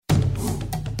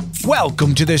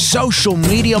Welcome to the Social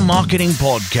Media Marketing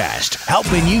Podcast,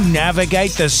 helping you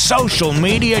navigate the social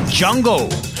media jungle.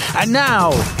 And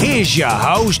now, here's your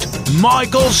host,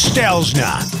 Michael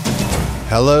Stelzner.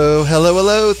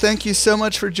 Hello. Thank you so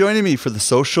much for joining me for the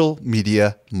Social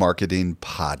Media Marketing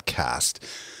Podcast,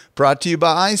 brought to you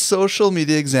by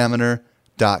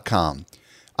socialmediaexaminer.com.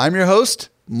 I'm your host,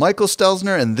 Michael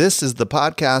Stelzner, and this is the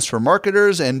podcast for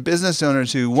marketers and business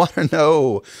owners who want to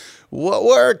know what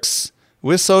works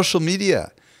with social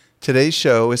media. Today's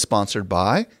show is sponsored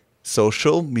by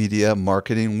Social Media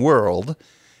Marketing World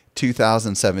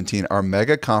 2017, our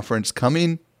mega conference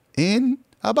coming in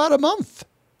about a month.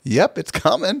 Yep, it's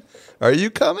coming. Are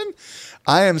you coming?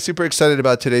 I am super excited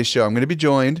about today's show. I'm going to be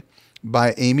joined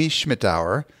by Amy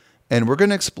Schmittauer, and we're going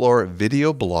to explore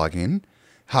video blogging,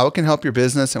 how it can help your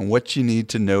business, and what you need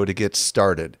to know to get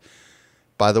started.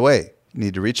 By the way, you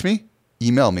need to reach me?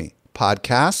 Email me,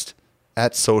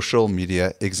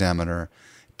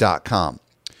 podcast@socialmediaexaminer.com.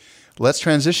 Let's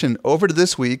transition over to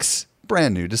this week's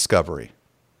brand new discovery.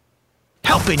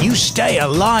 Helping you stay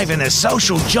alive in the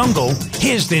social jungle,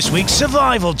 here's this week's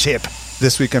survival tip.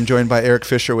 This week, I'm joined by Eric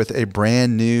Fisher with a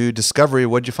brand new discovery.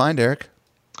 What'd you find, Eric?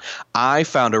 I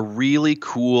found a really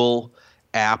cool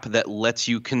app that lets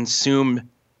you consume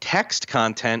text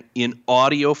content in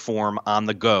audio form on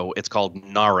the go. It's called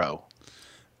Narrow.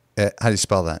 How do you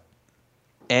spell that?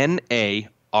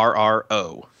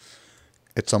 Narro.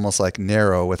 It's almost like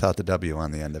narrow without the W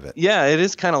on the end of it. Yeah, it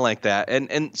is kind of like that.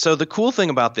 And so the cool thing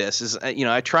about this is,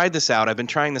 I tried this out. I've been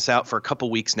trying this out for a couple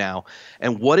weeks now.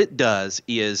 And what it does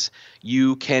is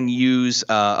you can use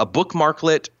a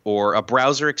bookmarklet or a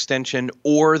browser extension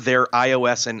or their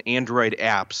iOS and Android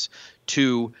apps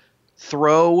to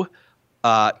throw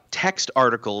text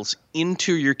articles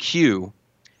into your queue.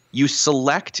 You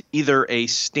select either a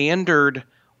standard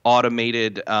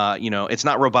automated, it's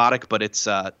not robotic, but it's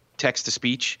text to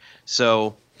speech.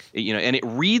 So, and it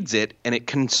reads it and it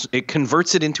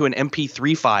converts it into an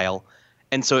MP3 file.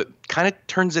 And so it kind of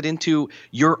turns it into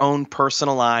your own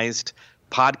personalized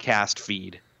podcast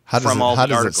feed. How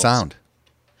does it sound?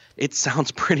 It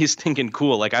sounds pretty stinking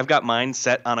cool. Like, I've got mine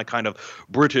set on a kind of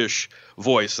British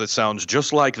voice that sounds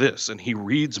just like this, and he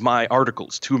reads my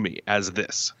articles to me as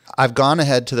this. I've gone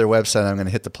ahead to their website. I'm going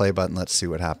to hit the play button. Let's see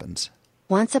what happens.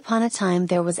 Once upon a time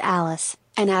there was Alice,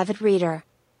 an avid reader.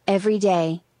 Every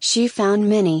day, she found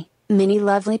many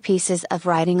lovely pieces of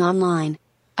writing online.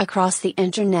 Across the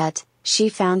internet, she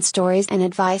found stories and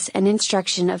advice and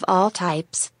instruction of all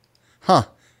types. Huh.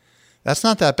 That's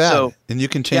not that bad. And you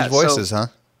can change voices, huh?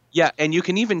 Yeah, and you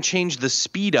can even change the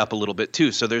speed up a little bit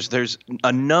too. So there's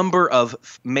a number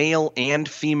of male and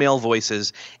female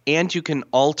voices, and you can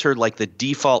alter like the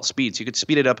default speeds. You could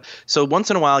speed it up. So once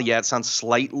in a while, it sounds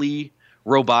slightly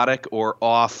robotic or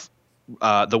off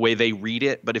the way they read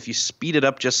it, but if you speed it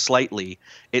up just slightly,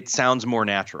 it sounds more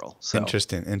natural. So.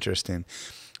 Interesting.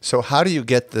 So how do you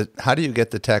get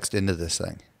the text into this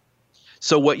thing?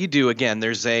 So what you do, again,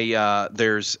 there's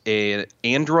a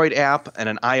Android app and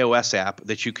an iOS app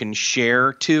that you can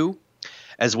share to,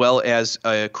 as well as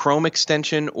a Chrome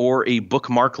extension or a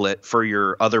bookmarklet for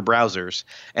your other browsers.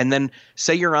 And then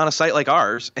say you're on a site like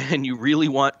ours and you really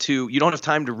you don't have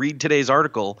time to read today's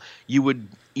article, you would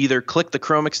either click the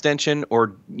Chrome extension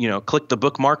or, click the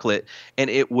bookmarklet, and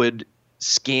it would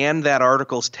scan that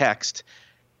article's text,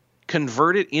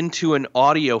 convert it into an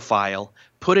audio file,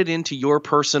 put it into your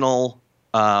personal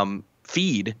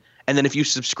feed, and then if you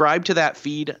subscribe to that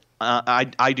feed,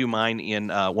 I do mine in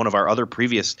one of our other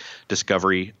previous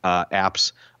discovery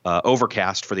apps,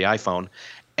 Overcast for the iPhone,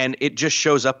 and it just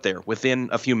shows up there within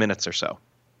a few minutes or so.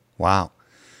 Wow.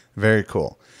 Very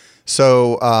cool.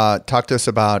 So talk to us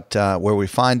about where we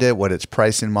find it, what its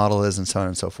pricing model is, and so on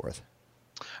and so forth.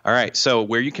 All right. So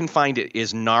where you can find it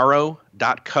is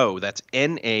narro.co. That's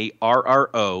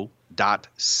NARRO.co.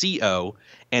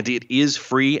 And it is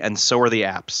free, and so are the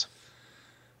apps.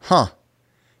 Huh.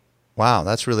 Wow,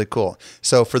 that's really cool.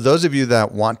 So for those of you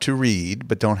that want to read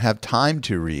but don't have time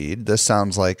to read, this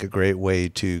sounds like a great way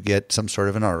to get some sort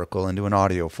of an article into an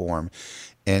audio form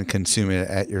and consume it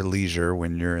at your leisure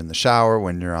when you're in the shower,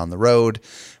 when you're on the road,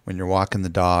 when you're walking the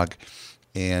dog.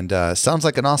 And sounds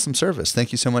like an awesome service.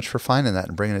 Thank you so much for finding that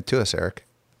and bringing it to us, Eric.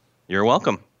 You're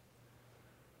welcome.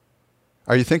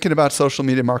 Are you thinking about Social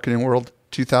Media Marketing World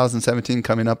 2017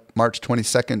 coming up March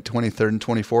 22nd, 23rd, and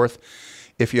 24th?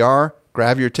 If you are,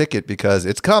 grab your ticket because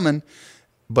it's coming.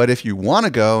 But if you want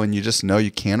to go and you just know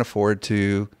you can't afford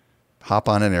to hop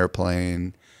on an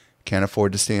airplane, can't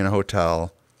afford to stay in a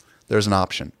hotel, there's an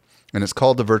option. And it's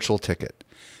called the virtual ticket.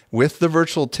 With the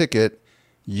virtual ticket,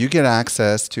 you get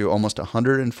access to almost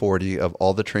 140 of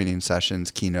all the training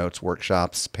sessions, keynotes,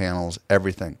 workshops, panels,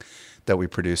 everything that we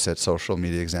produce at Social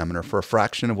Media Examiner for a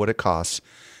fraction of what it costs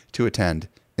to attend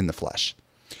in the flesh.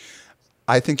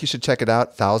 I think you should check it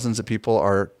out. Thousands of people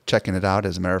are checking it out.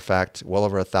 As a matter of fact, well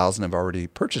over 1,000 have already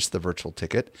purchased the virtual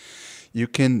ticket. You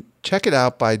can check it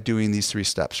out by doing these 3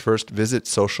 steps. First, visit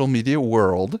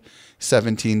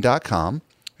socialmediaworld17.com.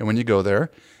 And when you go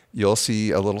there, you'll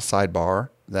see a little sidebar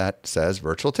that says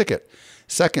virtual ticket.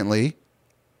 Secondly,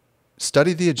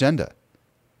 study the agenda.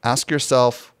 Ask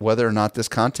yourself whether or not this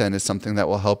content is something that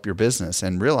will help your business,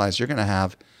 and realize you're going to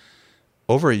have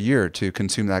over a year to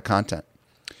consume that content.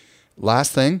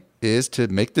 Last thing is to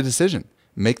make the decision,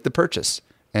 make the purchase,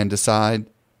 and decide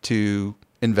to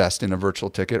invest in a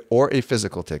virtual ticket or a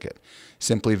physical ticket.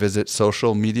 Simply visit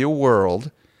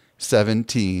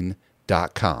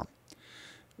socialmediaworld17.com.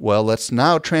 Well, let's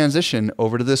now transition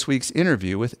over to this week's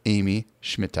interview with Amy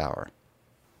Schmittauer.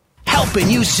 Helping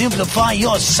you simplify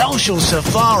your social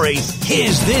safari,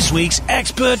 here's this week's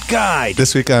expert guide.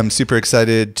 This week, I'm super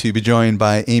excited to be joined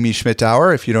by Amy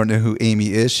Schmittauer. If you don't know who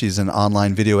Amy is, she's an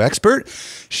online video expert.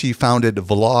 She founded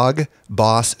Vlog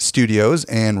Boss Studios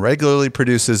and regularly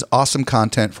produces awesome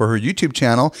content for her YouTube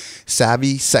channel,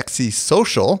 Savvy Sexy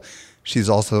Social. She's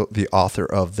also the author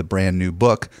of the brand new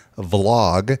book,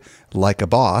 Vlog Like a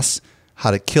Boss,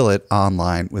 How to Kill It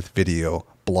Online with Video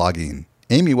Blogging.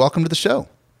 Amy, welcome to the show.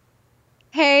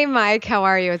 Hey, Mike. How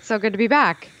are you? It's so good to be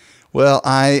back. Well,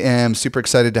 I am super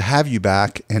excited to have you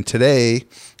back. And today,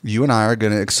 you and I are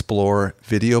going to explore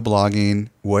video blogging,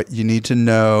 what you need to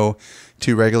know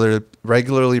to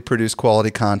regularly produce quality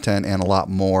content, and a lot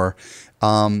more.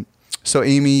 So,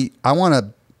 Amy, I want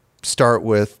to start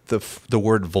with the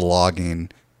word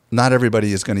vlogging. Not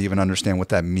everybody is going to even understand what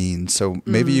that means. So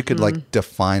maybe you could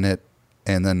define it,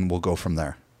 and then we'll go from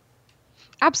there.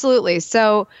 Absolutely.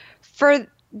 So for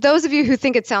those of you who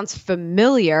think it sounds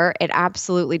familiar, it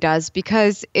absolutely does,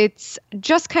 because it's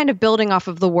just kind of building off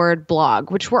of the word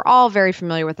blog, which we're all very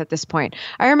familiar with at this point.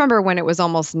 I remember when it was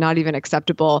almost not even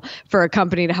acceptable for a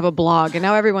company to have a blog, and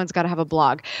now everyone's got to have a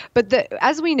blog. But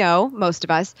as we know, most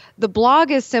of us, the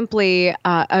blog is simply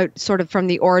a sort of from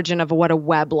the origin of what a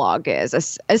weblog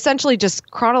is, essentially just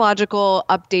chronological,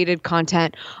 updated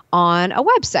content on a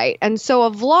website. And so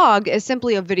a vlog is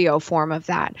simply a video form of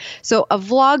that. So a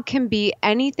vlog can be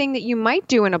anything that you might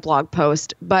do in a blog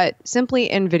post, but simply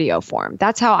in video form.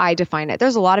 That's how I define it.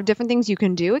 There's a lot of different things you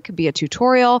can do. It could be a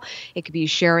tutorial. It could be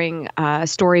sharing a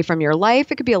story from your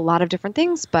life. It could be a lot of different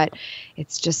things, but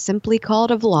it's just simply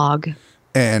called a vlog.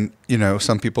 And,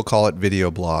 some people call it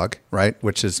video blog, right?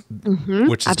 Which is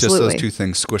just those two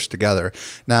things squished together.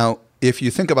 Now, if you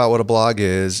think about what a blog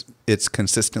is, it's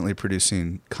consistently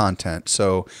producing content.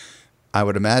 So I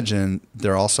would imagine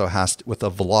there also with a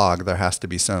vlog, there has to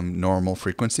be some normal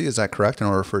frequency. Is that correct, in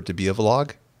order for it to be a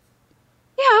vlog?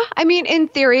 Yeah, I mean, in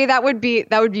theory, that would be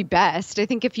best. I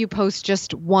think if you post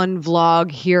just one vlog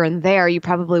here and there, you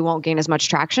probably won't gain as much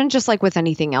traction. Just like with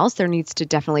anything else, there needs to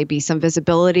definitely be some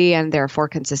visibility and therefore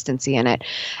consistency in it.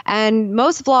 And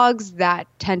most vlogs that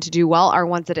tend to do well are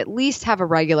ones that at least have a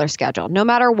regular schedule. No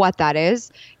matter what that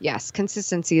is, yes,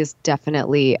 consistency is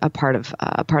definitely a part of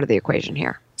the equation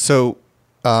here. So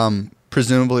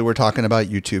presumably we're talking about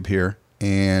YouTube here.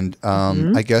 And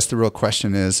I guess the real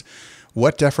question is,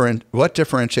 what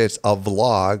differentiates a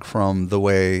vlog from the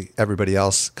way everybody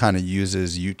else kind of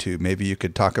uses YouTube? Maybe you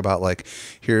could talk about,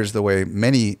 here's the way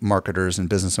many marketers and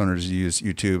business owners use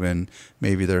YouTube, and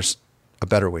maybe there's a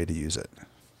better way to use it.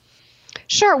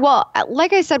 Sure. Well,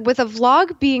 like I said, with a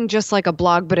vlog being just like a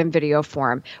blog, but in video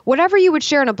form, whatever you would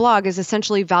share in a blog is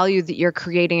essentially value that you're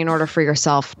creating in order for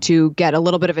yourself to get a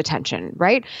little bit of attention,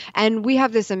 right? And we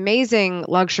have this amazing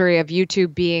luxury of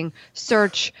YouTube being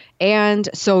search and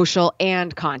social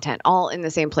and content all in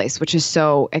the same place, which is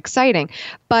so exciting.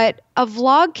 But a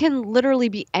vlog can literally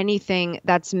be anything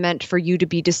that's meant for you to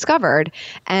be discovered.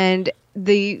 And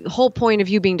the whole point of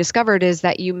you being discovered is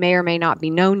that you may or may not be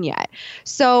known yet.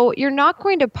 So you're not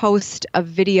going to post a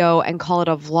video and call it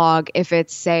a vlog if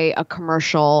it's, say, a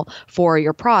commercial for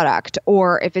your product,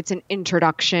 or if it's an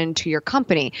introduction to your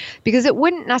company, because it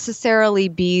wouldn't necessarily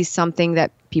be something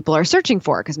that people are searching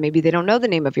for, because maybe they don't know the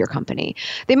name of your company.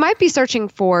 They might be searching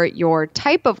for your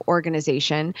type of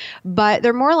organization, but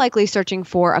they're more likely searching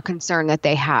for a concern that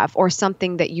they have or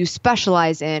something that you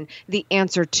specialize in, the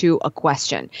answer to a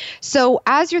question. So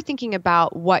as you're thinking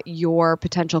about what your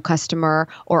potential customer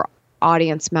or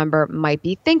audience member might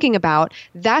be thinking about,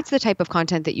 that's the type of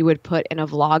content that you would put in a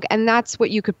vlog. And that's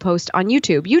what you could post on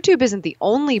YouTube. YouTube isn't the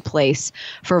only place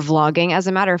for vlogging. As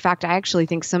a matter of fact, I actually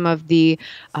think some of the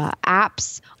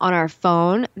apps on our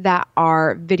phone that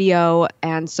are video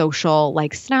and social,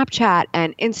 like Snapchat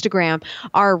and Instagram,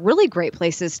 are really great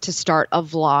places to start a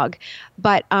vlog.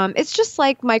 But it's just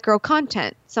like micro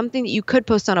content, something that you could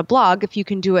post on a blog. If you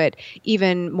can do it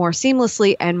even more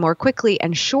seamlessly and more quickly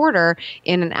and shorter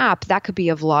in an app, that could be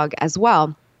a vlog as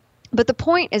well. But the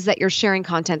point is that you're sharing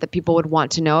content that people would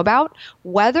want to know about,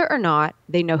 whether or not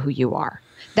they know who you are.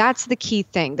 That's the key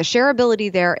thing. The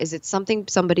shareability there is it's something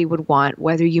somebody would want,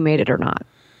 whether you made it or not.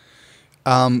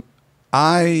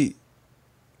 I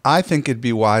think it'd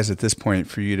be wise at this point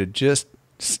for you to just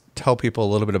tell people a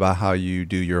little bit about how you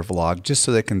do your vlog, just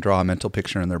so they can draw a mental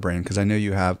picture in their brain. Because I know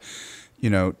you have,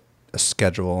 a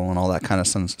schedule and all that kind of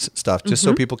stuff, just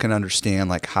so people can understand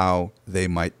like how they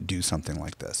might do something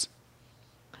like this.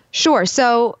 Sure.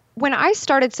 So when I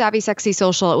started Savvy Sexy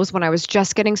Social, it was when I was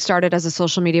just getting started as a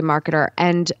social media marketer,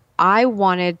 and I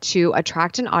wanted to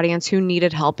attract an audience who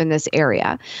needed help in this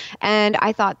area. And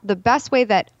I thought the best way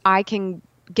that I can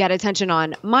get attention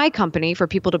on my company for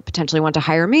people to potentially want to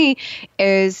hire me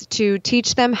is to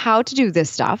teach them how to do this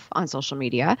stuff on social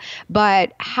media,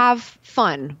 but have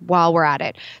fun while we're at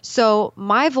it. So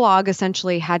my vlog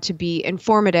essentially had to be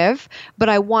informative, but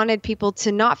I wanted people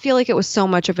to not feel like it was so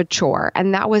much of a chore.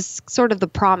 And that was sort of the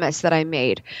promise that I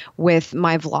made with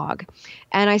my vlog.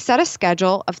 And I set a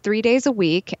schedule of 3 days a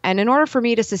week. And in order for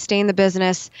me to sustain the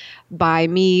business by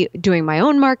me doing my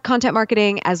own content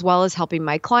marketing, as well as helping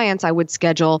my clients, I would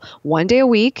schedule 1 day a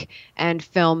week and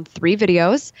film 3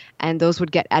 videos. And those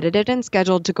would get edited and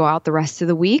scheduled to go out the rest of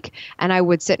the week. And I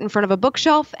would sit in front of a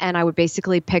bookshelf and I would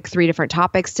basically pick 3 different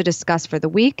topics to discuss for the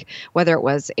week, whether it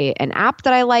was an app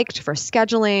that I liked for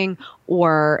scheduling,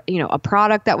 or, a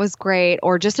product that was great,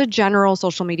 or just a general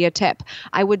social media tip.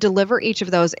 I would deliver each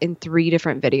of those in 3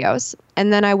 different videos.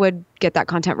 And then I would get that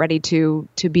content ready to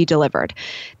be delivered.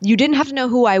 You didn't have to know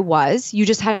who I was. You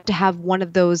just had to have one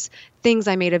of those things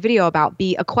I made a video about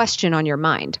be a question on your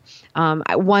mind.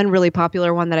 One really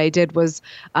popular one that I did was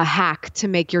a hack to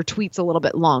make your tweets a little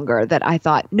bit longer that I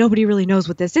thought nobody really knows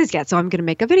what this is yet, so I'm going to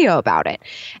make a video about it.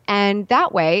 And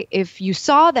that way, if you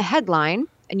saw the headline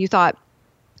and you thought,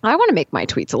 I want to make my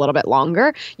tweets a little bit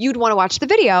longer, you'd want to watch the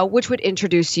video, which would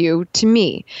introduce you to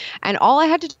me. And all I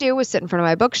had to do was sit in front of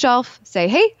my bookshelf, say,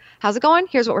 hey, how's it going?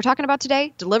 Here's what we're talking about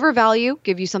today. Deliver value,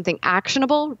 give you something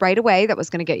actionable right away that was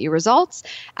going to get you results.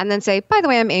 And then say, by the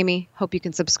way, I'm Amy. Hope you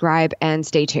can subscribe and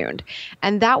stay tuned.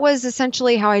 And that was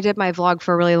essentially how I did my vlog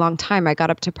for a really long time. I got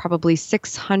up to probably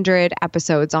 600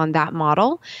 episodes on that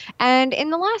model. And in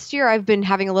the last year, I've been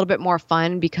having a little bit more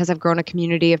fun because I've grown a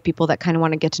community of people that kind of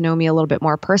want to get to know me a little bit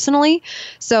more personally.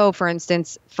 So for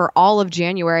instance, for all of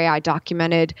January, I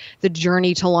documented the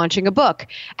journey to launching a book.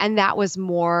 And that was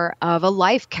more of a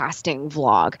life casting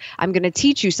vlog. I'm going to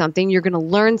teach you something. You're going to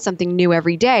learn something new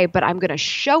every day, but I'm going to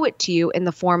show it to you in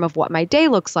the form of what my day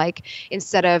looks like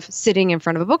instead of sitting in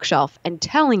front of a bookshelf and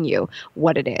telling you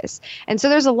what it is. And so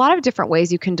there's a lot of different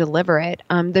ways you can deliver it.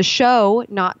 The show,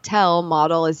 not tell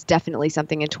model is definitely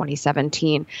something in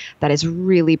 2017 that is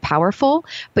really powerful,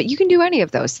 but you can do any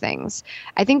of those things.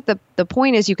 I think the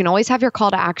point is you can always have your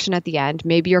call to action at the end.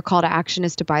 Maybe your call to action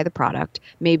is to buy the product.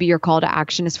 Maybe your call to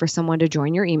action is for someone to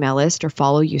join your email list or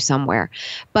follow you somewhere.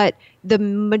 But the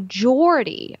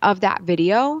majority of that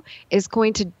video is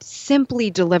going to simply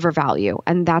deliver value.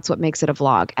 And that's what makes it a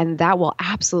vlog. And that will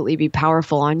absolutely be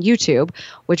powerful on YouTube,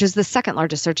 which is the second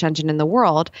largest search engine in the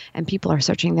world. And people are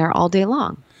searching there all day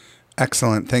long.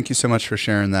 Excellent. Thank you so much for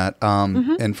sharing that.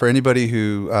 And for anybody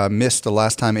who missed the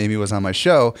last time Amy was on my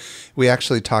show, we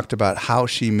actually talked about how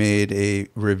she made a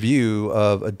review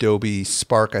of Adobe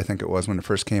Spark, I think it was when it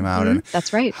first came out. And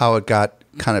that's right. How it got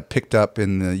kind of picked up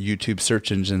in the YouTube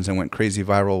search engines and went crazy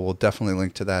viral. We'll definitely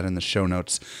link to that in the show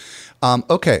notes.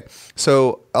 Okay.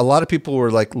 So a lot of people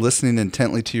were like listening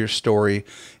intently to your story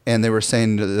and they were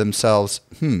saying to themselves,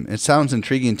 it sounds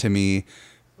intriguing to me,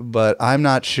 but I'm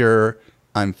not sure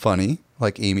I'm funny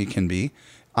like Amy can be.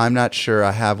 I'm not sure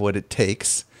I have what it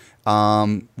takes.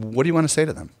 What do you want to say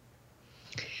to them?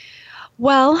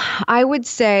 Well, I would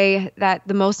say that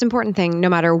the most important thing, no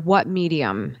matter what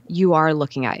medium you are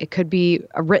looking at, it could be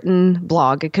a written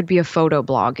blog, it could be a photo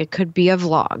blog, it could be a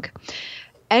vlog,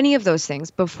 any of those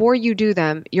things, before you do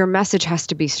them, your message has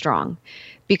to be strong.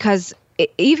 Because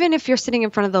even if you're sitting in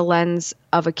front of the lens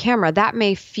of a camera, that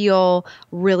may feel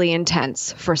really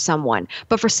intense for someone.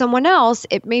 But for someone else,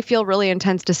 it may feel really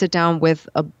intense to sit down with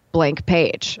a blank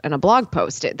page and a blog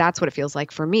post. That's what it feels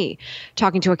like for me.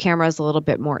 Talking to a camera is a little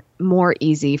bit more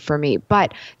easy for me.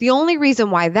 But the only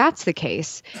reason why that's the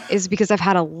case is because I've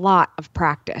had a lot of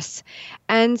practice.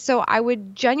 And so I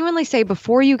would genuinely say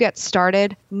before you get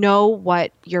started, know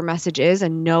what your message is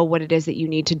and know what it is that you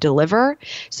need to deliver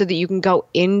so that you can go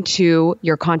into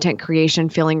your content creation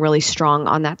feeling really strong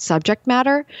on that subject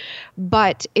matter.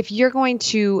 But if you're going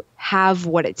to have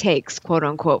what it takes, quote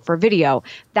unquote, for video,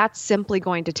 that's simply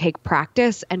going to take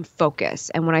practice and focus.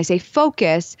 And when I say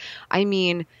focus, I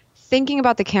mean thinking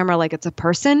about the camera like it's a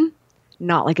person,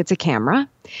 not like it's a camera,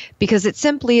 because it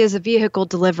simply is a vehicle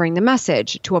delivering the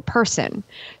message to a person.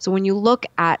 So when you look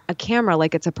at a camera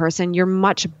like it's a person, you're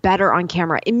much better on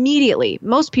camera immediately.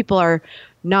 Most people are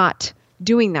not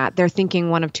doing that. They're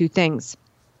thinking one of two things.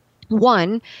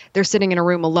 One, they're sitting in a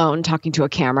room alone talking to a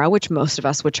camera, which most of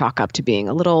us would chalk up to being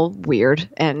a little weird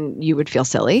and you would feel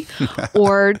silly.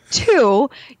 Or two,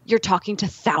 you're talking to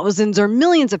thousands or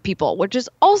millions of people, which is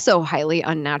also highly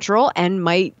unnatural and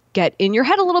might get in your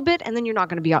head a little bit, and then you're not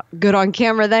going to be good on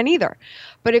camera then either.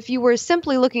 But if you were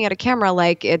simply looking at a camera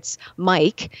like it's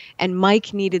Mike, and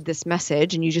Mike needed this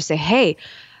message, and you just say, hey,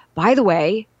 by the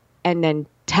way, and then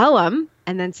tell him,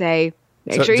 and then say,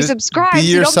 make sure you subscribe. Be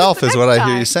yourself is what I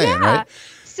hear you saying, right?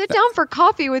 Sit down for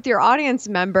coffee with your audience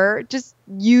member. Just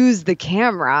use the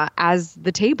camera as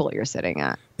the table you're sitting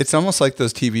at. It's almost like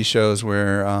those TV shows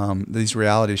where these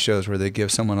reality shows where they give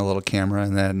someone a little camera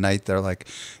and then at night they're like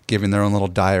giving their own little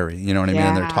diary. You know what I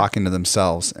mean? They're talking to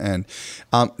themselves. And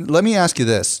let me ask you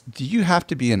this. Do you have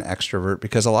to be an extrovert?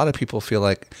 Because a lot of people feel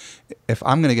like if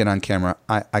I'm going to get on camera,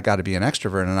 I got to be an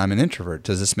extrovert and I'm an introvert.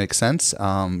 Does this make sense?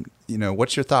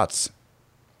 What's your thoughts?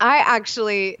 I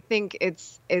actually think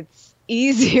it's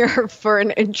easier for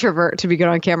an introvert to be good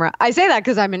on camera. I say that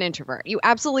because I'm an introvert. You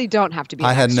absolutely don't have to be.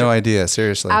 I had no idea,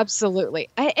 seriously. Absolutely.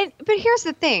 But here's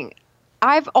the thing.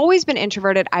 I've always been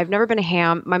introverted. I've never been a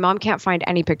ham. My mom can't find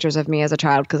any pictures of me as a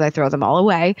child because I throw them all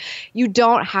away. You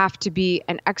don't have to be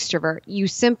an extrovert. You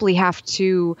simply have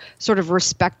to sort of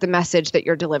respect the message that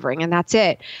you're delivering, and that's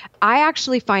it. I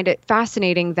actually find it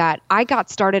fascinating that I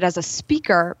got started as a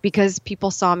speaker because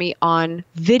people saw me on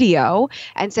video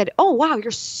and said, oh, wow, you're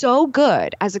so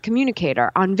good as a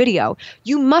communicator on video.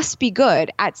 You must be good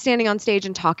at standing on stage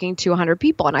and talking to 100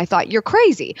 people. And I thought, you're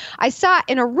crazy. I sat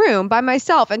in a room by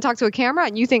myself and talked to a camera,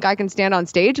 and you think I can stand on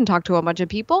stage and talk to a bunch of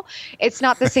people? It's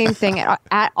not the same thing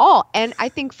at all. And I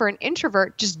think for an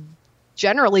introvert, just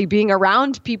generally being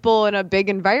around people in a big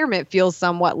environment feels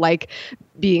somewhat like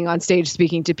being on stage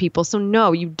speaking to people. So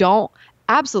no, you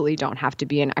absolutely don't have to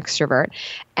be an extrovert.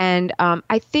 And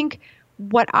I think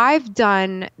what I've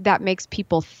done that makes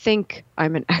people think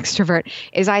I'm an extrovert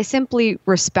is I simply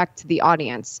respect the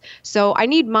audience. So I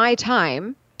need my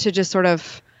time to just sort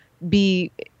of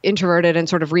be introverted and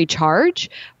sort of recharge.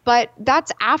 But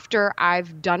that's after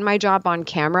I've done my job on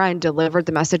camera and delivered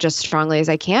the message as strongly as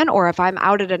I can, or if I'm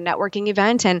out at a networking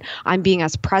event and I'm being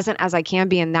as present as I can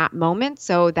be in that moment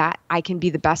so that I can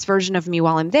be the best version of me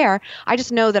while I'm there. I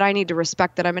just know that I need to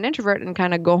respect that I'm an introvert and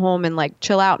kind of go home and like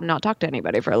chill out and not talk to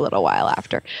anybody for a little while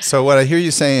after. So what I hear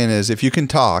you saying is if you can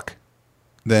talk,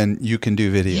 then you can do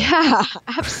video. Yeah,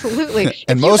 absolutely.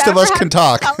 And most of us can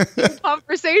talk. A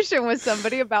conversation with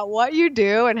somebody about what you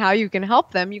do and how you can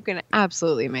help them, you can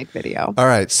absolutely make video. All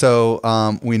right. So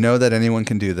we know that anyone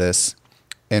can do this,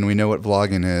 and we know what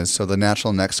vlogging is. So the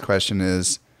natural next question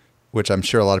is, which I'm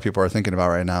sure a lot of people are thinking about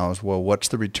right now, is, well, what's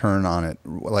the return on it?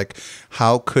 Like,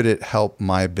 how could it help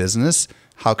my business?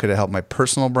 How could it help my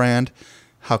personal brand?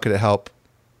 How could it help,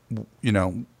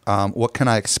 what can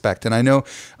I expect? And I know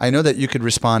that you could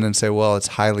respond and say, well, it's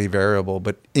highly variable,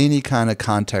 but any kind of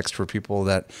context for people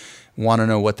that want to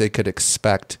know what they could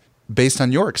expect based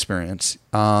on your experience,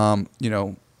 talk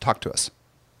to us.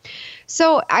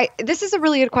 So this is a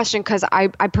really good question because I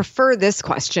prefer this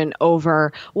question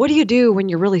over what do you do when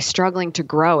you're really struggling to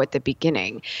grow at the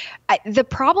beginning? The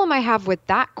problem I have with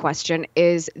that question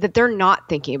is that they're not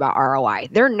thinking about ROI.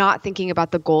 They're not thinking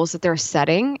about the goals that they're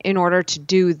setting in order to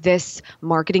do this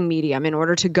marketing medium, in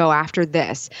order to go after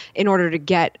this, in order to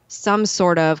get some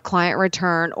sort of client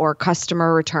return or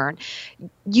customer return.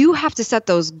 You have to set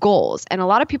those goals. And a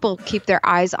lot of people keep their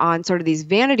eyes on sort of these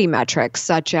vanity metrics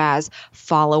such as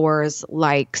followers,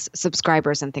 likes,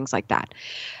 subscribers, and things like that.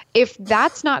 If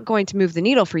that's not going to move the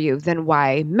needle for you, then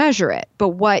why measure it? But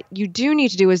what you do need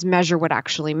to do is measure what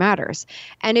actually matters.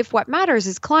 And if what matters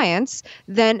is clients,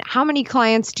 then how many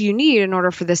clients do you need in order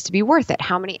for this to be worth it?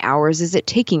 How many hours is it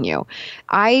taking you?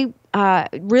 I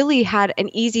really had an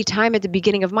easy time at the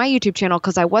beginning of my YouTube channel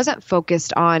because I wasn't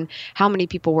focused on how many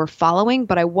people were following,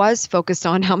 but I was focused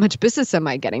on how much business am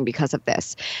I getting because of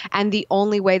this. And the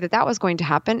only way that that was going to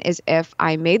happen is if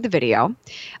I made the video,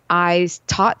 I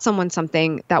taught someone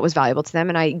something that was valuable to them,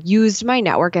 and I used my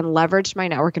network and leveraged my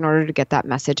network in order to get that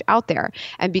message out there.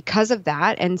 And because of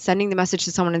that, and sending the message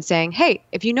to someone and saying, hey,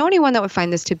 if you know anyone that would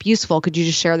find this tip useful, could you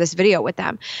just share this video with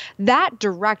them? That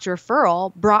direct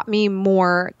referral brought me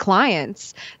more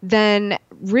clients than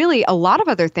really a lot of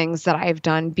other things that I've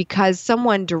done because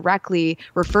someone directly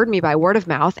referred me by word of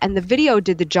mouth, and the video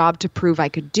did the job to prove I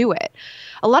could do it.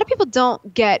 A lot of people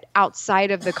don't get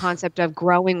outside of the concept of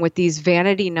growing with these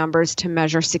vanity numbers to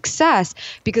measure success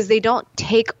because they don't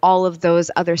take all of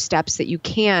those other steps that you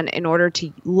can in order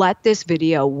to let this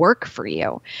video work for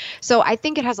you. So I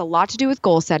think it has a lot to do with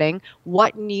goal setting.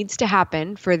 What needs to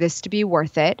happen for this to be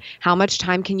worth it? How much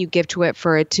time can you give to it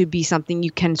for it to be something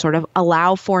you can sort of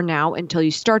allow for now until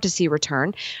you start to see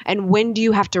return? And when do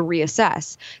you have to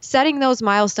reassess? Setting those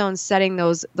milestones, setting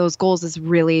those goals is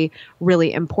really,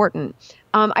 really important.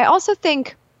 I also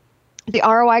think the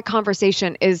ROI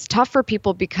conversation is tough for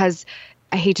people because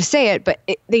I hate to say it, but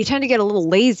they tend to get a little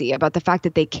lazy about the fact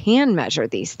that they can measure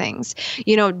these things.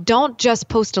 Don't just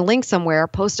post a link somewhere,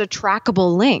 post a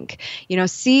trackable link.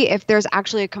 See if there's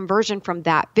actually a conversion from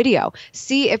that video.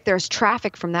 See if there's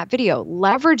traffic from that video.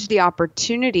 Leverage the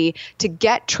opportunity to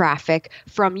get traffic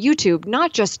from YouTube,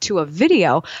 not just to a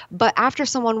video, but after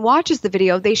someone watches the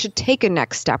video, they should take a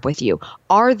next step with you.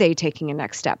 Are they taking a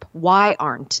next step? Why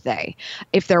aren't they?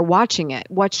 If they're watching it,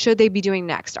 what should they be doing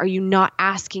next? Are you not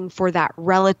asking for that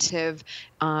relative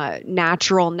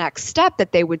natural next step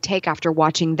that they would take after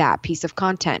watching that piece of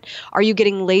content? Are you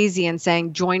getting lazy and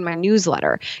saying, join my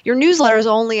newsletter? Your newsletter is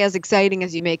only as exciting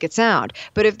as you make it sound.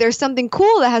 But if there's something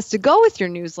cool that has to go with your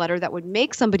newsletter that would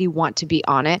make somebody want to be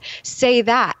on it, say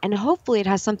that. And hopefully it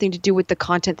has something to do with the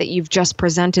content that you've just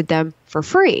presented them for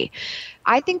free.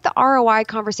 I think the ROI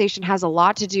conversation has a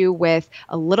lot to do with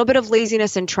a little bit of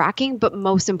laziness in tracking, but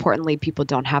most importantly, people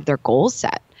don't have their goals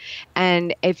set.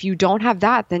 And if you don't have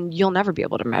that, then you'll never be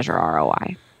able to measure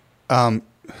ROI.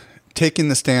 Taking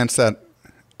the stance that,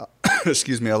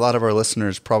 excuse me, a lot of our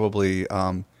listeners probably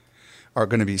are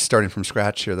going to be starting from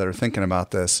scratch here that are thinking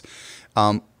about this.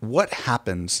 What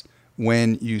happens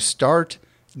when you start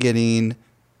getting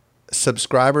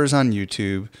subscribers on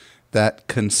YouTube that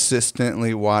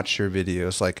consistently watch your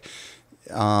videos? Like,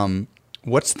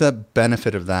 what's the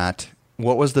benefit of that?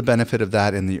 What was the benefit of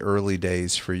that in the early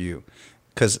days for you?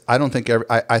 Because I don't think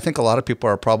I think a lot of people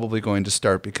are probably going to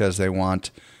start because they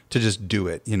want to just do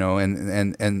it,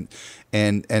 and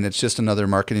it's just another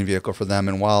marketing vehicle for them.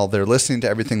 And while they're listening to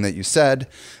everything that you said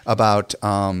about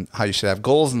how you should have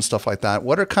goals and stuff like that,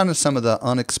 what are kind of some of the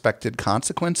unexpected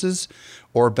consequences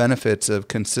or benefits of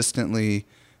consistently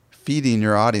feeding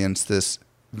your audience this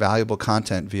valuable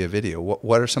content via video?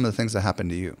 What are some of the things that happen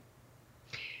to you?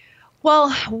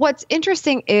 Well, what's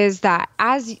interesting is that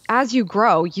as you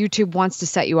grow, YouTube wants to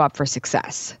set you up for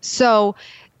success. So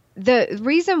the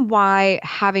reason why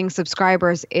having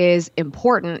subscribers is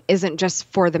important isn't just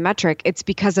for the metric, it's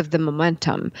because of the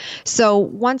momentum. So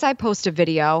once I post a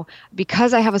video,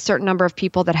 because I have a certain number of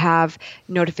people that have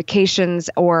notifications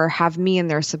or have me in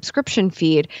their subscription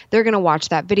feed, they're going to watch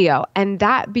that video. And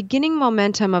that beginning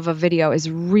momentum of a video is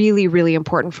really, really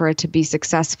important for it to be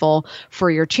successful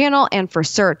for your channel and for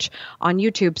search on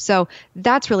YouTube. So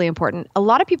that's really important. A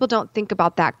lot of people don't think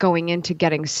about that going into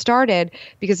getting started,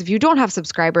 because if you don't have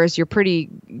subscribers, you're pretty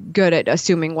good at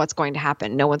assuming what's going to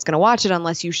happen. No one's going to watch it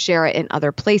unless you share it in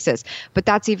other places. But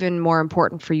that's even more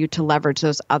important for you to leverage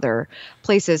those other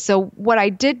places. So what I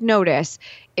did notice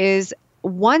is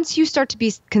once you start to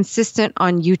be consistent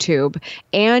on YouTube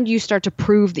and you start to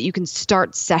prove that you can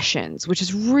start sessions, which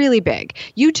is really big.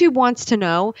 YouTube wants to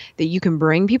know that you can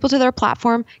bring people to their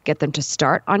platform, get them to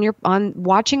start on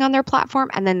watching on their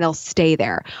platform, and then they'll stay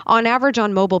there. On average,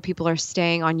 on mobile, people are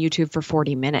staying on YouTube for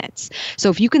 40 minutes. So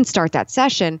if you can start that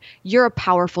session, you're a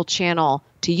powerful channel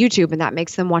to YouTube, and that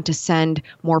makes them want to send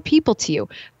more people to you.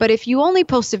 But if you only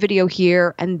post a video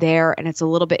here and there and it's a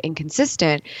little bit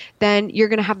inconsistent, then you're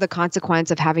going to have the consequence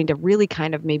of having to really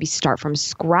kind of maybe start from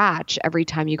scratch every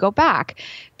time you go back,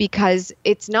 because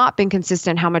it's not been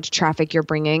consistent how much traffic you're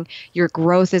bringing. Your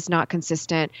growth is not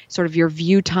consistent. Sort of your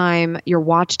view time, your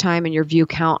watch time, and your view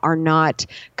count are not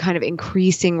kind of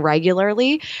increasing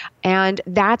regularly. And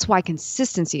that's why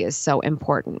consistency is so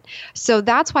important. So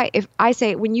that's why if I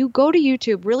say when you go to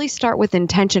YouTube, really start with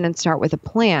intention and start with a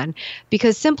plan,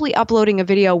 because simply uploading a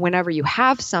video whenever you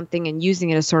have something and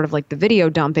using it as sort of like the video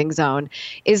dumping zone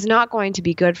is not going to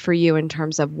be good for you in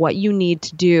terms of what you need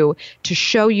to do to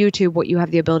show YouTube what you have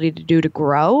the ability to do to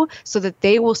grow so that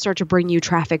they will start to bring you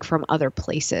traffic from other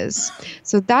places.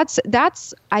 So that's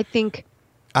I think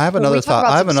I have another thought.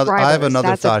 I have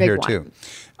another thought here too.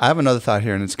 I have another thought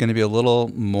here, and it's going to be a little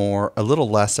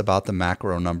less about the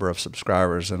macro number of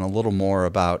subscribers and a little more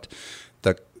about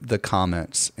the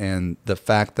comments and the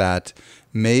fact that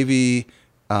maybe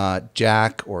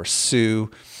Jack or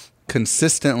Sue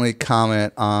consistently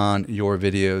comment on your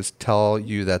videos, tell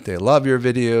you that they love your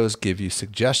videos, give you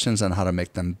suggestions on how to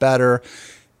make them better,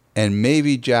 and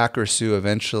maybe Jack or Sue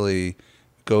eventually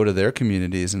go to their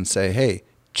communities and say, hey,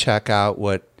 check out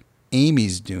what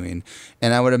Amy's doing.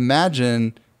 And I would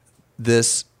imagine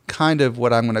this kind of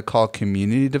what I'm going to call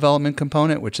community development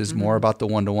component, which is more about the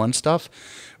one-to-one stuff,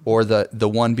 or the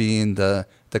one being the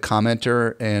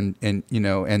commenter and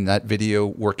that video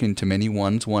working to many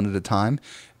ones one at a time,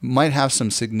 might have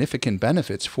some significant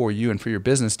benefits for you and for your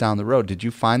business down the road. Did you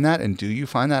find that, and do you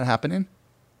find that happening?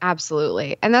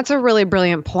 Absolutely. And that's a really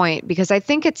brilliant point, because I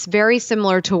think it's very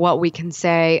similar to what we can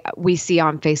say we see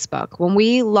on Facebook. When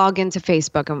we log into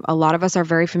Facebook, and a lot of us are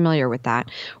very familiar with that,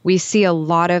 we see a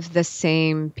lot of the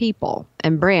same people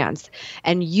and brands,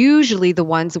 and usually the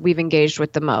ones that we've engaged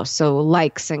with the most. So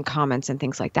likes and comments and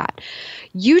things like that.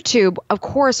 YouTube, of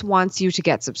course, wants you to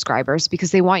get subscribers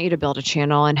because they want you to build a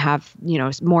channel and have,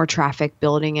 more traffic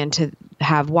building and to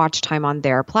have watch time on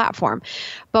their platform.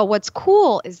 But what's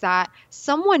cool is that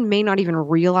someone may not even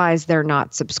realize they're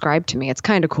not subscribed to me. It's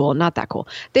kind of cool, not that cool.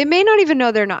 They may not even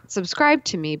know they're not subscribed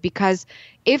to me, because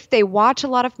if they watch a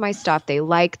lot of my stuff, they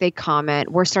like, they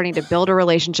comment, we're starting to build a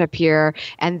relationship here,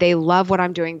 and they love what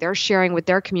I'm doing, they're sharing with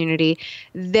their community,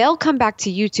 they'll come back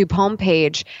to YouTube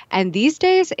homepage. And these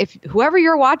days, if whoever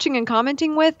you're watching and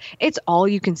commenting with, it's all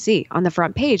you can see on the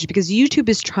front page, because YouTube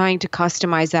is trying to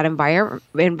customize that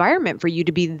environment for you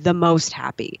to be the most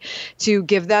happy, to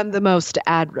give them the most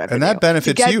ad revenue. And that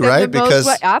benefits you, right? Because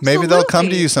maybe they'll come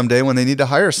to you someday when they need to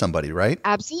hire somebody, right?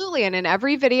 Absolutely. And in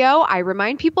every video, I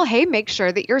remind people, hey, make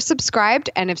sure that you're subscribed.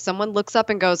 And if someone looks up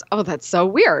and goes, oh, that's so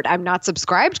weird, I'm not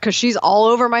subscribed because she's all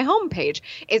over my homepage,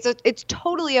 it's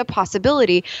totally a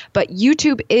possibility. But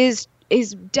YouTube is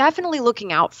definitely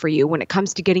looking out for you when it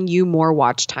comes to getting you more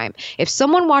watch time. If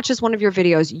someone watches one of your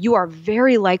videos, you are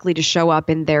very likely to show up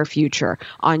in their future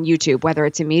on YouTube, whether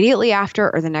it's immediately after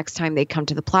or the next time they come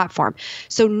to the platform.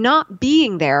 So not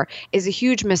being there is a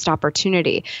huge missed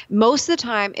opportunity. Most of the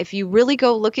time, if you really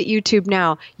go look at YouTube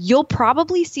now, you'll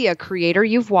probably see a creator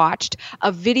you've watched,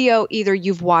 a video either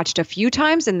you've watched a few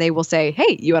times and they will say,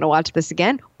 hey, you want to watch this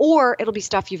again? Or it'll be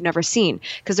stuff you've never seen,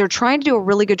 because they're trying to do a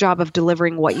really good job of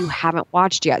delivering what you haven't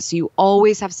watched yet. So you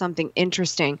always have something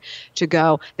interesting to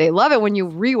go. They love it when you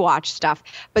rewatch stuff,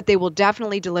 but they will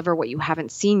definitely deliver what you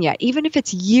haven't seen yet, even if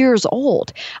it's years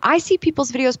old. I see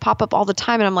people's videos pop up all the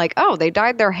time and I'm like, oh, they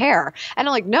dyed their hair. And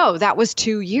I'm like, no, that was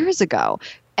 2 years ago.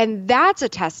 And that's a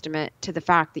testament to the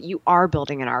fact that you are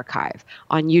building an archive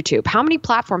on YouTube. How many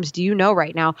platforms do you know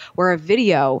right now where a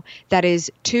video that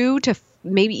is 2 to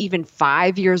maybe even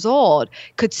 5 years old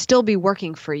could still be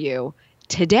working for you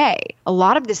today? A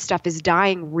lot of this stuff is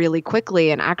dying really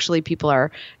quickly, and actually people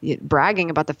are bragging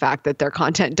about the fact that their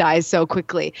content dies so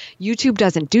quickly. YouTube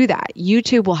doesn't do that.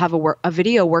 YouTube will have a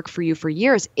video work for you for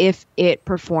years if it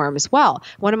performs well.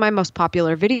 One of my most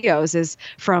popular videos is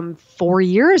from 4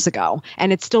 years ago,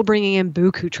 and it's still bringing in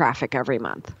buku traffic every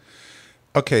month.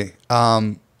 Okay,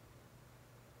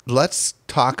 let's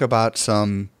talk about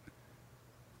some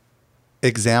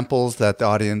examples that the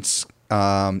audience,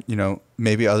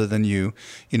 maybe other than you,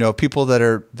 people that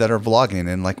are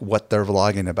vlogging and like what they're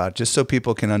vlogging about, just so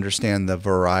people can understand the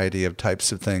variety of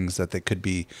types of things that they could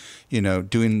be,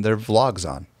 doing their vlogs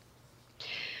on.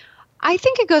 I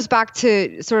think it goes back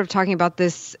to sort of talking about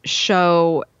this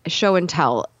show and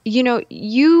tell.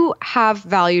 You have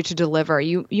value to deliver.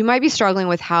 You might be struggling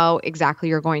with how exactly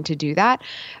you're going to do that,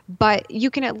 but you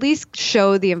can at least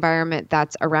show the environment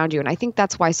that's around you. And I think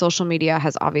that's why social media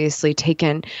has obviously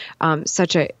taken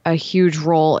such a huge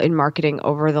role in marketing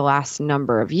over the last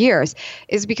number of years,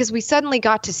 is because we suddenly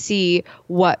got to see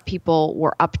what people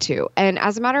were up to. And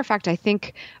as a matter of fact, I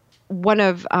think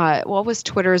what was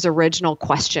Twitter's original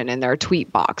question in their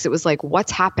tweet box? It was like,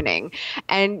 what's happening?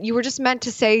 And you were just meant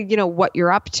to say, what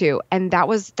you're up to. And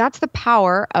that's the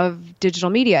power of digital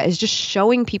media, is just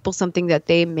showing people something that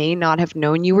they may not have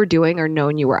known you were doing or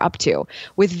known you were up to.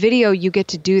 With video, you get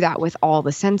to do that with all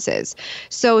the senses.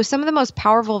 So some of the most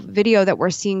powerful video that we're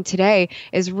seeing today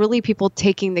is really people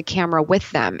taking the camera with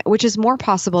them, which is more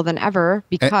possible than ever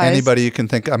because anybody you can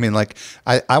think. I mean, like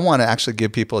I want to actually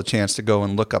give people a chance to go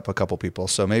and look up a couple people.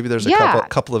 So maybe there's a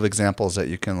couple of examples that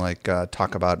you can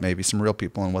talk about, maybe some real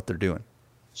people and what they're doing.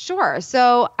 Sure.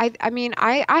 So I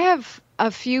have a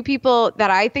few people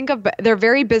that I think of, they're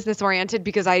very business oriented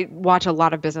because I watch a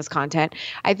lot of business content.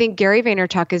 I think Gary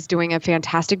Vaynerchuk is doing a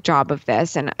fantastic job of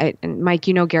this. And Mike,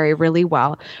 you know Gary really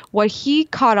well. What he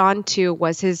caught on to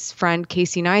was his friend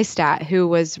Casey Neistat, who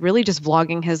was really just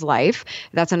vlogging his life.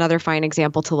 That's another fine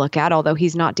example to look at, although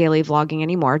he's not daily vlogging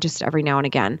anymore, just every now and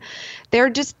again.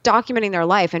 They're just documenting their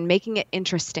life and making it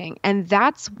interesting. And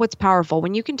that's what's powerful.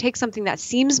 When you can take something that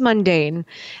seems mundane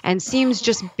and seems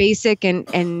just basic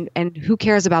and who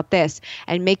cares about this,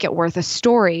 and make it worth a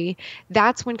story,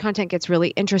 that's when content gets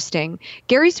really interesting.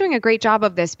 Gary's doing a great job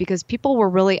of this because people were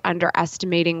really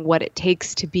underestimating what it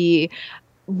takes to be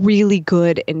really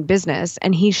good in business.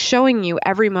 And he's showing you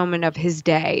every moment of his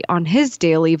day on his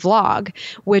daily vlog,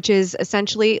 which is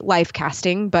essentially life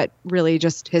casting, but really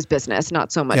just his business,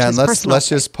 not so much his personal. Let's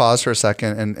just pause for a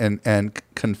second and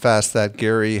confess that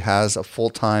Gary has a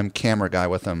full-time camera guy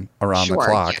with him around the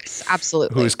clock. Yes,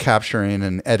 absolutely. Who's capturing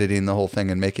and editing the whole thing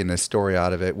and making a story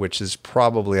out of it, which is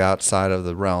probably outside of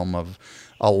the realm of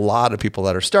a lot of people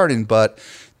that are starting, but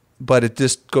it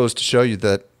just goes to show you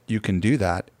that you can do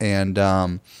that. And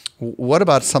what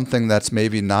about something that's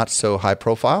maybe not so high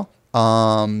profile?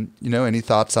 Any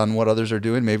thoughts on what others are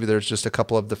doing? Maybe there's just a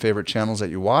couple of the favorite channels that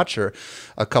you watch, or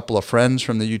a couple of friends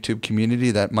from the YouTube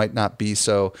community that might not be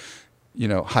so,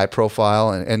 high profile.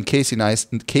 And Casey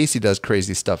does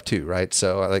crazy stuff too, right?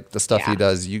 So like the stuff he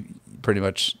does, you pretty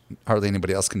much hardly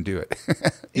anybody else can do it.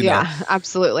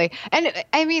 Absolutely. And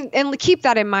and keep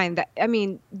that in mind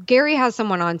that, Gary has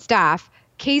someone on staff.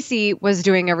 Casey was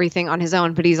doing everything on his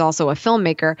own, but he's also a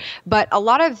filmmaker. But a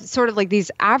lot of sort of like these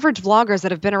average vloggers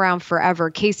that have been around forever,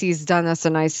 Casey's done us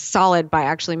a nice solid by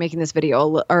actually making this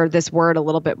video or this word a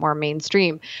little bit more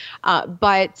mainstream.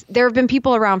 But there have been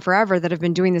people around forever that have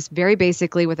been doing this very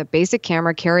basically with a basic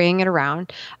camera, carrying it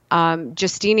around.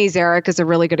 Justine Zarek is a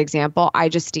really good example.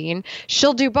 Justine,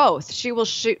 she'll do both.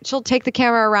 She'll take the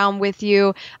camera around with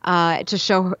you to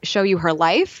show you her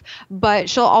life, but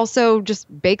she'll also just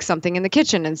bake something in the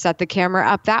kitchen and set the camera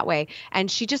up that way.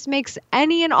 And she just makes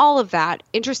any and all of that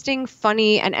interesting,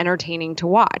 funny, and entertaining to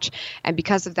watch. And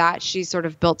because of that, she's sort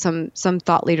of built some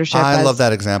thought leadership. I love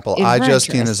that example.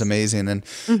 Justine is amazing.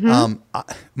 And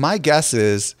my guess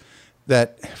is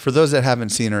that for those that haven't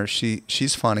seen her,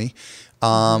 she's funny.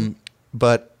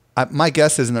 But my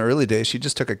guess is in the early days, she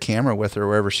just took a camera with her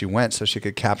wherever she went so she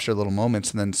could capture little moments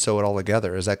and then sew it all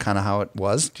together. Is that kind of how it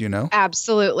was? Do you know?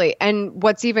 Absolutely. And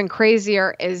what's even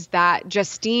crazier is that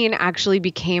Justine actually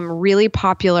became really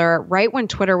popular right when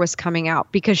Twitter was coming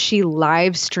out because she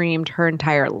live streamed her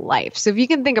entire life. So if you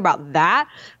can think about that,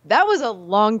 that was a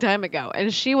long time ago.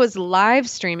 And she was live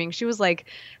streaming. She was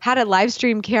had a live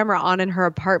stream camera on in her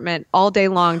apartment all day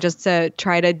long just to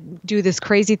try to do this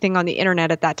crazy thing on the internet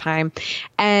at that time.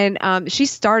 And she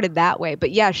started that way.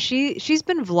 But yeah, she's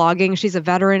been vlogging. She's a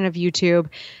veteran of YouTube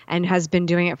and has been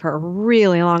doing it for a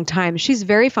really long time. She's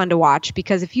very fun to watch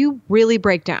because if you really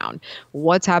break down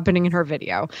what's happening in her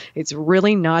video, it's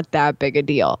really not that big a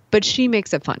deal. But she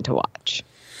makes it fun to watch.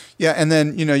 Yeah, and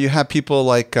then you have people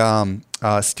like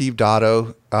Steve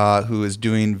Dotto, who is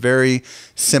doing very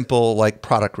simple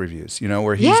product reviews.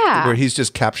 Where he's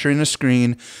just capturing a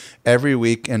screen every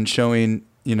week and showing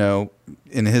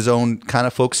in his own kind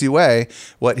of folksy way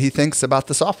what he thinks about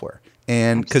the software.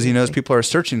 And because he knows people are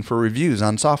searching for reviews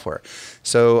on software.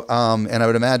 So and I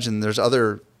would imagine there's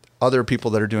other people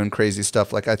that are doing crazy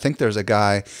stuff. Like I think there's a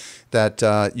guy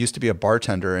that used to be a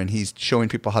bartender and he's showing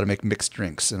people how to make mixed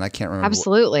drinks. And I can't remember.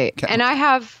 Absolutely. And I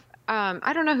have,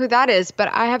 I don't know who that is, but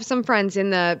I have some friends in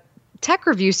the tech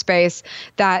review space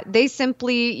that they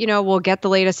simply, will get the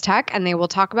latest tech and they will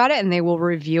talk about it and they will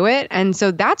review it. And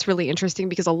so that's really interesting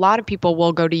because a lot of people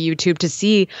will go to YouTube to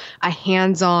see a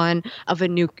hands-on of a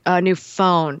new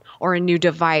phone or a new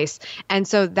device. And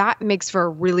so that makes for a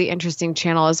really interesting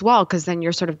channel as well, because then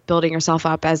you're sort of building yourself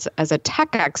up as a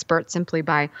tech expert simply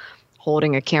by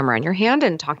holding a camera in your hand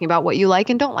and talking about what you like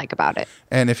and don't like about it.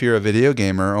 And if you're a video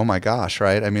gamer, oh my gosh,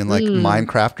 right? I mean,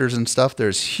 Minecrafters and stuff,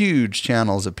 there's huge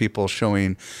channels of people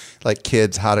showing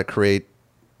kids how to create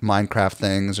Minecraft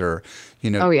things or,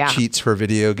 Oh, yeah. cheats for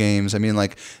video games. I mean,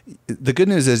 like, the good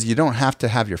news is you don't have to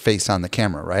have your face on the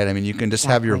camera, right? I mean, you can just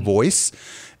have your voice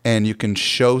and you can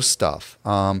show stuff.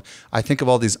 I think of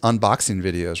all these unboxing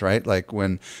videos, right? Like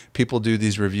when people do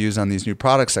these reviews on these new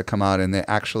products that come out and they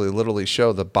actually literally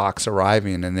show the box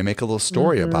arriving and they make a little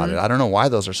story about it. I don't know why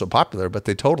those are so popular, but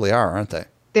they totally are, aren't they?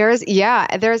 There's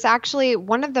actually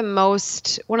one of the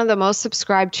most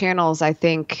subscribed channels, I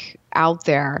think, out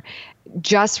there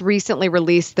just recently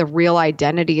released the real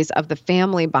identities of the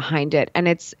family behind it. And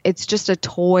it's just a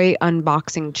toy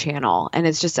unboxing channel, and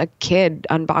it's just a kid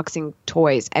unboxing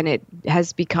toys. And it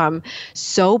has become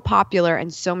so popular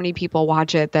and so many people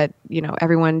watch it that,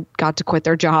 everyone got to quit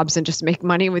their jobs and just make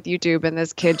money with YouTube. And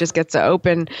this kid just gets to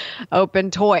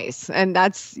open toys. And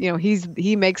that's,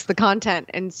 he makes the content.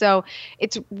 And so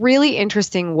it's really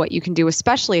interesting what you can do,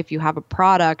 especially if you have a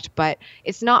product, but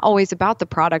it's not always about the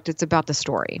product. It's about the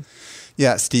story.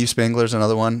 Yeah, Steve Spangler's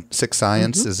another one. Sick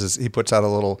Science he puts out a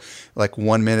little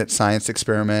 1 minute science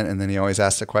experiment, and then he always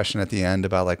asks a question at the end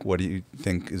about what do you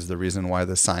think is the reason why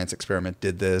the science experiment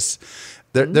did this.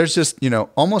 There's just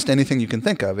almost anything you can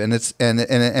think of, and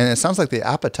it sounds like the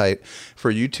appetite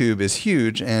for YouTube is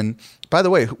huge. And by the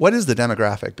way, what is the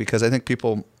demographic? Because I think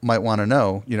people might want to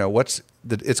know.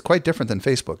 It's quite different than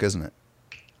Facebook, isn't it?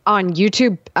 On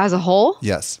YouTube as a whole?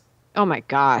 Yes. Oh my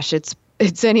gosh, it's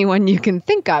anyone you can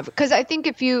think of. Because I think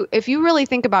if you really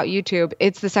think about YouTube,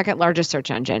 it's the second largest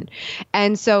search engine.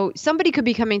 And so somebody could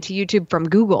be coming to YouTube from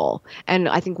Google. And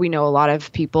I think we know a lot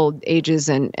of people, ages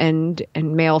and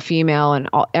male, female, and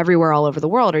everywhere all over the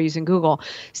world are using Google.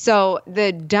 So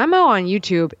the demo on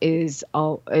YouTube is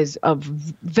a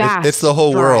vast It's the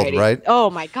whole variety. world, right?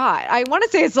 Oh my God. I want to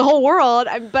say it's the whole world,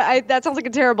 but that sounds like a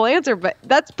terrible answer, but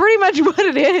that's pretty much what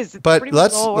it is. It's but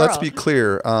let's be be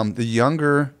clear. The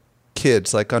younger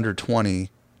kids, like under 20,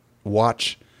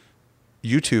 watch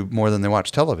YouTube more than they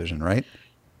watch television, right?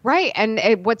 Right.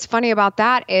 And what's funny about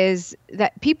that is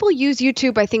that people use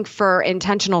YouTube, I think, for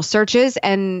intentional searches.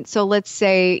 And so let's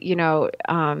say,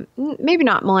 maybe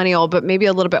not millennial, but maybe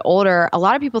a little bit older. A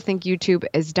lot of people think YouTube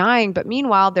is dying, but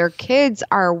meanwhile, their kids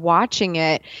are watching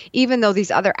it, even though these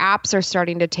other apps are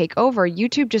starting to take over.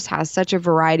 YouTube just has such a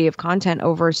variety of content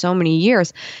over so many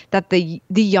years that the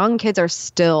young kids are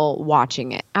still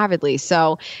watching it avidly.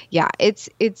 So yeah,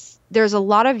 there's a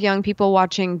lot of young people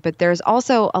watching, but there's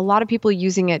also a lot of people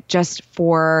using it just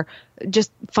for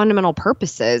fundamental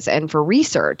purposes and for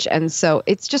research. And so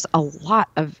it's just a lot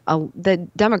of the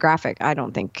demographic, I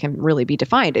don't think can really be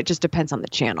defined. It just depends on the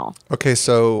channel. Okay.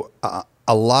 So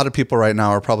a lot of people right now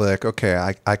are probably like,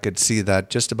 okay, I could see that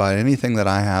just about anything that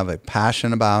I have a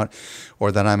passion about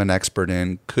or that I'm an expert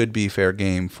in could be fair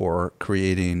game for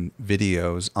creating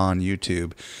videos on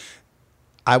YouTube.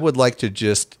 I would like to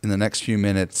just, in the next few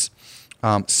minutes,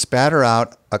 spatter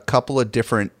out a couple of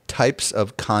different types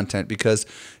of content, because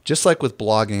just like with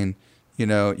blogging, you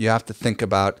have to think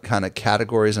about kind of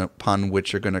categories upon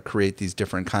which you're going to create these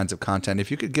different kinds of content.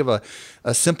 If you could give a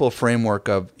simple framework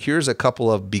of, here's a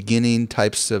couple of beginning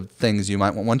types of things you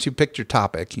might want. Once you picked your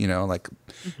topic,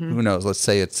 who knows, let's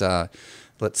say it's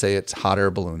hot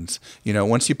air balloons.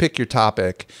 Once you pick your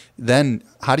topic, then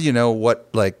how do you know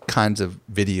what kinds of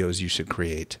videos you should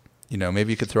create?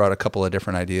 Maybe you could throw out a couple of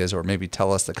different ideas, or maybe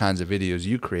tell us the kinds of videos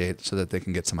you create so that they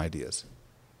can get some ideas.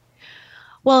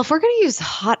 Well, if we're going to use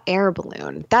hot air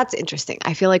balloon, that's interesting.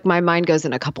 I feel like my mind goes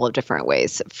in a couple of different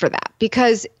ways for that,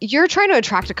 because you're trying to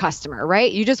attract a customer,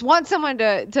 right? You just want someone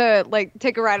to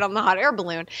take a ride on the hot air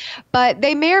balloon, but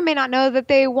they may or may not know that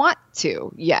they want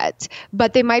to yet,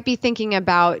 but they might be thinking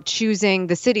about choosing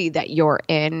the city that you're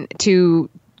in to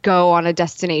go on a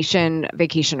destination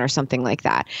vacation or something like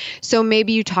that. So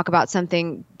maybe you talk about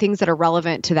things that are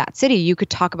relevant to that city. You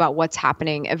could talk about what's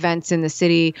happening, events in the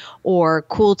city, or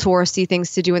cool touristy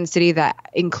things to do in the city that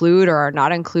include or are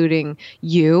not including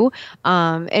you.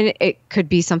 And it could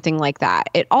be something like that.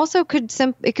 It also could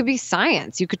be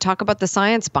science. You could talk about the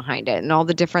science behind it and all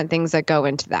the different things that go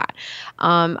into that.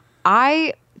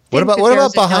 What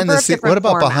about behind the scenes? What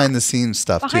about behind the scenes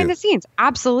stuff too? Behind the scenes,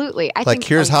 absolutely. I think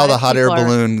here's how the hot air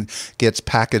balloon gets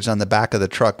packaged on the back of the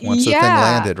truck once the thing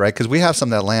landed, right? Because we have some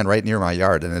that land right near my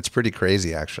yard, and it's pretty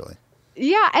crazy, actually.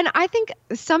 Yeah, and I think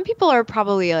some people are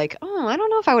probably like, oh, I don't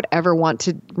know if I would ever want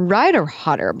to ride a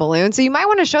hot air balloon. So you might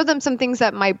want to show them some things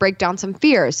that might break down some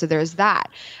fears. So there's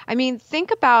that. I mean,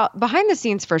 think about behind the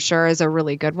scenes for sure is a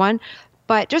really good one.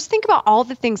 But just think about all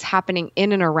the things happening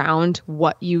in and around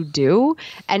what you do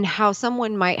and how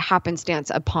someone might happenstance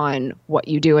upon what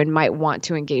you do and might want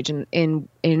to engage in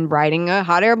in riding a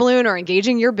hot air balloon or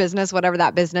engaging your business, whatever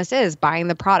that business is, buying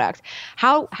the product.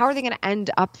 How are they going to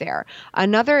end up there?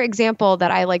 Another example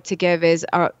that I like to give is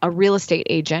a real estate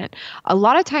agent. A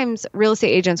lot of times real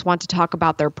estate agents want to talk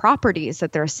about their properties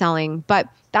that they're selling, but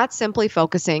that's simply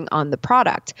focusing on the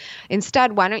product.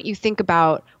 Instead, why don't you think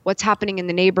about what's happening in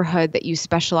the neighborhood that you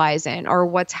specialize in, or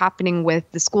what's happening with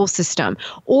the school system?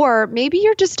 Or maybe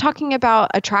you're just talking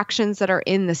about attractions that are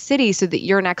in the city so that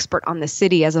you're an expert on the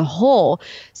city as a whole,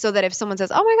 so that if someone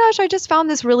says, oh my gosh, I just found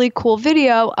this really cool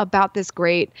video about this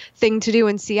great thing to do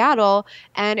in Seattle,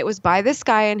 and it was by this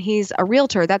guy and he's a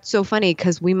realtor. That's so funny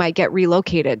because we might get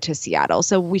relocated to Seattle,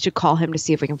 so we should call him to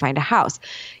see if we can find a house.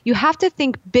 You have to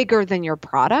think bigger than your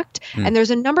product, and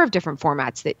there's a number of different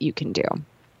formats that you can do.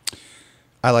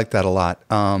 I like that a lot.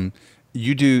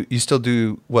 You still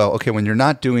do well. Okay, when you're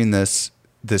not doing this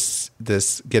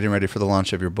getting ready for the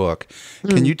launch of your book,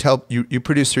 can you tell you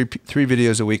produce three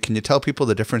videos a week? Can you tell people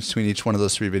the difference between each one of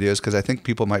those 3 videos? Because I think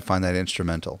people might find that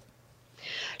instrumental.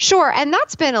 Sure. And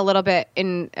that's been a little bit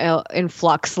in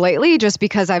flux lately, just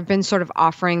because I've been sort of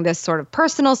offering this sort of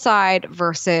personal side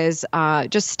versus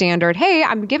just standard, hey,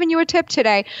 I'm giving you a tip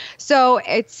today. So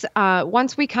it's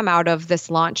once we come out of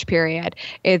this launch period,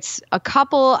 it's a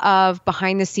couple of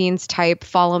behind the scenes type,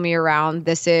 follow me around.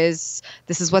 This is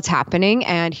what's happening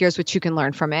and here's what you can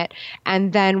learn from it.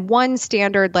 And then one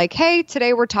standard like, hey,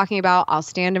 today we're talking about, I'll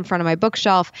stand in front of my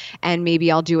bookshelf and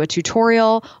maybe I'll do a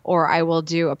tutorial or I will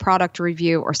do a product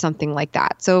review or something like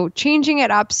that. So changing it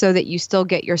up so that you still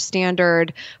get your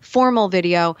standard formal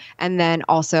video and then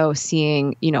also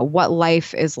seeing, what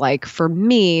life is like for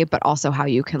me, but also how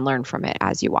you can learn from it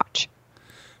as you watch.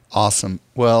 Awesome.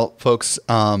 Well, folks,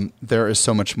 there is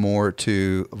so much more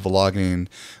to vlogging,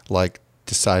 like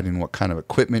deciding what kind of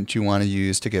equipment you want to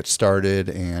use to get started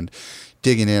and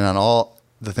digging in on all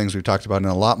the things we've talked about in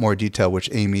a lot more detail, which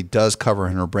Amy does cover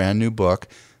in her brand new book,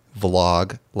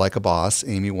 Vlog Like a Boss.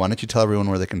 Amy, why don't you tell everyone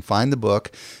where they can find the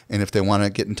book and if they want to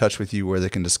get in touch with you, where they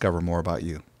can discover more about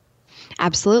you?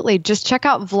 Absolutely. Just check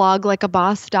out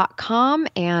vloglikeaboss.com.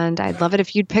 And I'd love it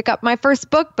if you'd pick up my first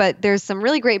book, but there's some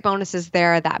really great bonuses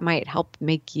there that might help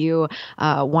make you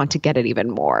want to get it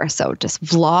even more. So just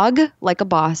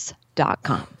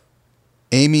vloglikeaboss.com.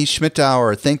 Amy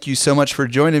Schmittauer, thank you so much for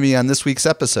joining me on this week's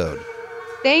episode.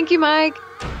 Thank you, Mike.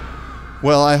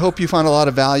 Well, I hope you found a lot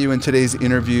of value in today's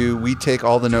interview. We take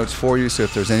all the notes for you, so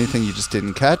if there's anything you just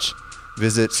didn't catch,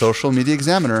 visit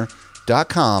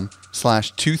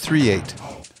socialmediaexaminer.com/238.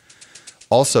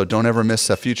 Also, don't ever miss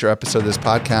a future episode of this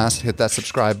podcast. Hit that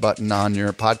subscribe button on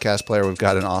your podcast player. We've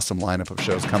got an awesome lineup of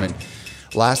shows coming.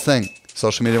 Last thing,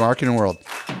 social media marketing world.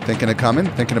 Thinking of coming?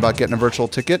 Thinking about getting a virtual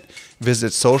ticket?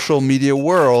 Visit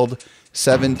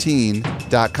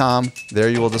socialmediaworld17.com. There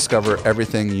you will discover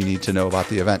everything you need to know about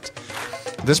the event.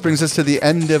 This brings us to the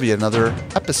end of yet another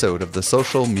episode of the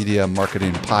Social Media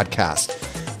Marketing Podcast.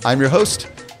 I'm your host,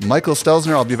 Michael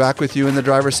Stelzner. I'll be back with you in the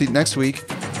driver's seat next week.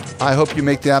 I hope you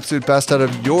make the absolute best out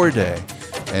of your day,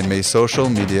 and may social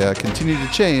media continue to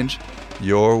change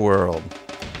your world.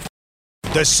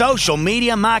 The Social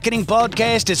Media Marketing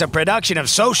Podcast is a production of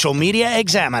Social Media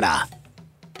Examiner.